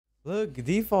Look,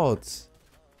 defaults.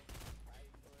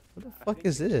 What the fuck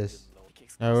is this?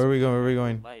 Alright, where are we going? Where are we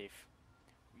going?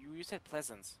 You said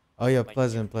Pleasant. Oh yeah,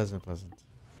 Pleasant.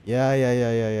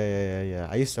 Yeah.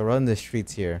 I used to run the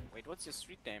streets here. Wait, what's your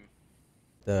street name?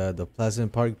 The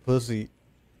Pleasant Park Pussy.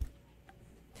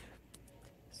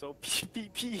 So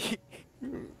PPP.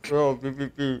 Bro,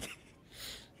 PPP.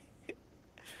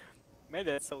 Man,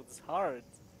 that sounds hard.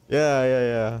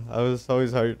 Yeah. I was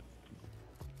always hard.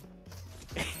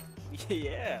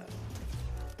 Yeah.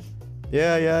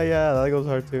 Yeah. That goes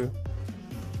hard too.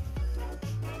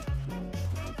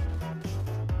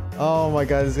 Oh my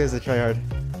god, this guy's a tryhard.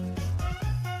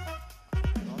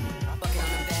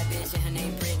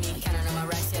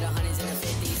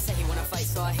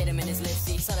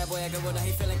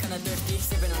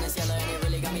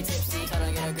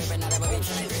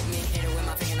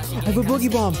 I have a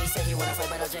boogie bomb.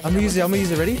 I'm gonna use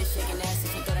it. Ready?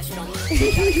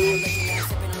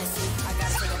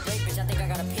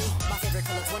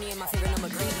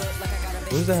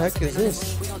 Who the heck is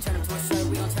this?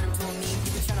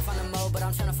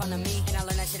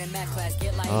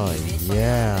 Oh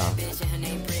yeah.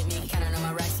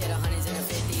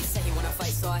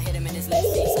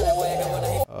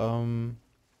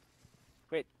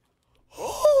 Wait.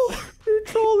 You're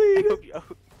trolling.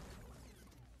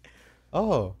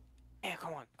 Oh. Yeah,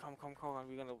 come on.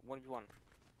 We're gonna 1v1.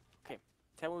 Okay.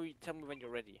 Tell me when you're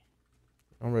ready.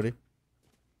 I'm ready.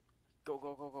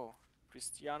 Go.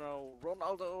 Cristiano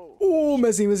Ronaldo. Oh,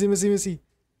 Messi.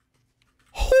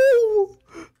 Oh.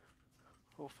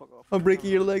 Oh, fuck off. I'm breaking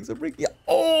your legs.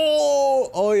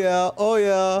 Oh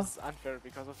yeah. It's unfair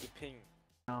because of the ping.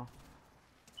 No.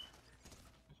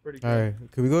 It's pretty good.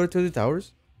 Alright, can we go to the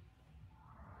towers?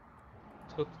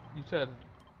 So you said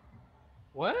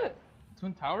what?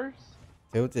 Twin Towers?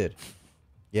 Tilted.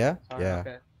 Yeah? Sorry, Yeah.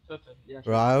 Okay. Tilted. Yeah.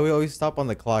 Bro, I always stop on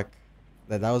the clock.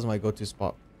 That was my go-to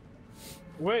spot.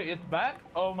 Wait, it's back?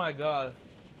 Oh my god.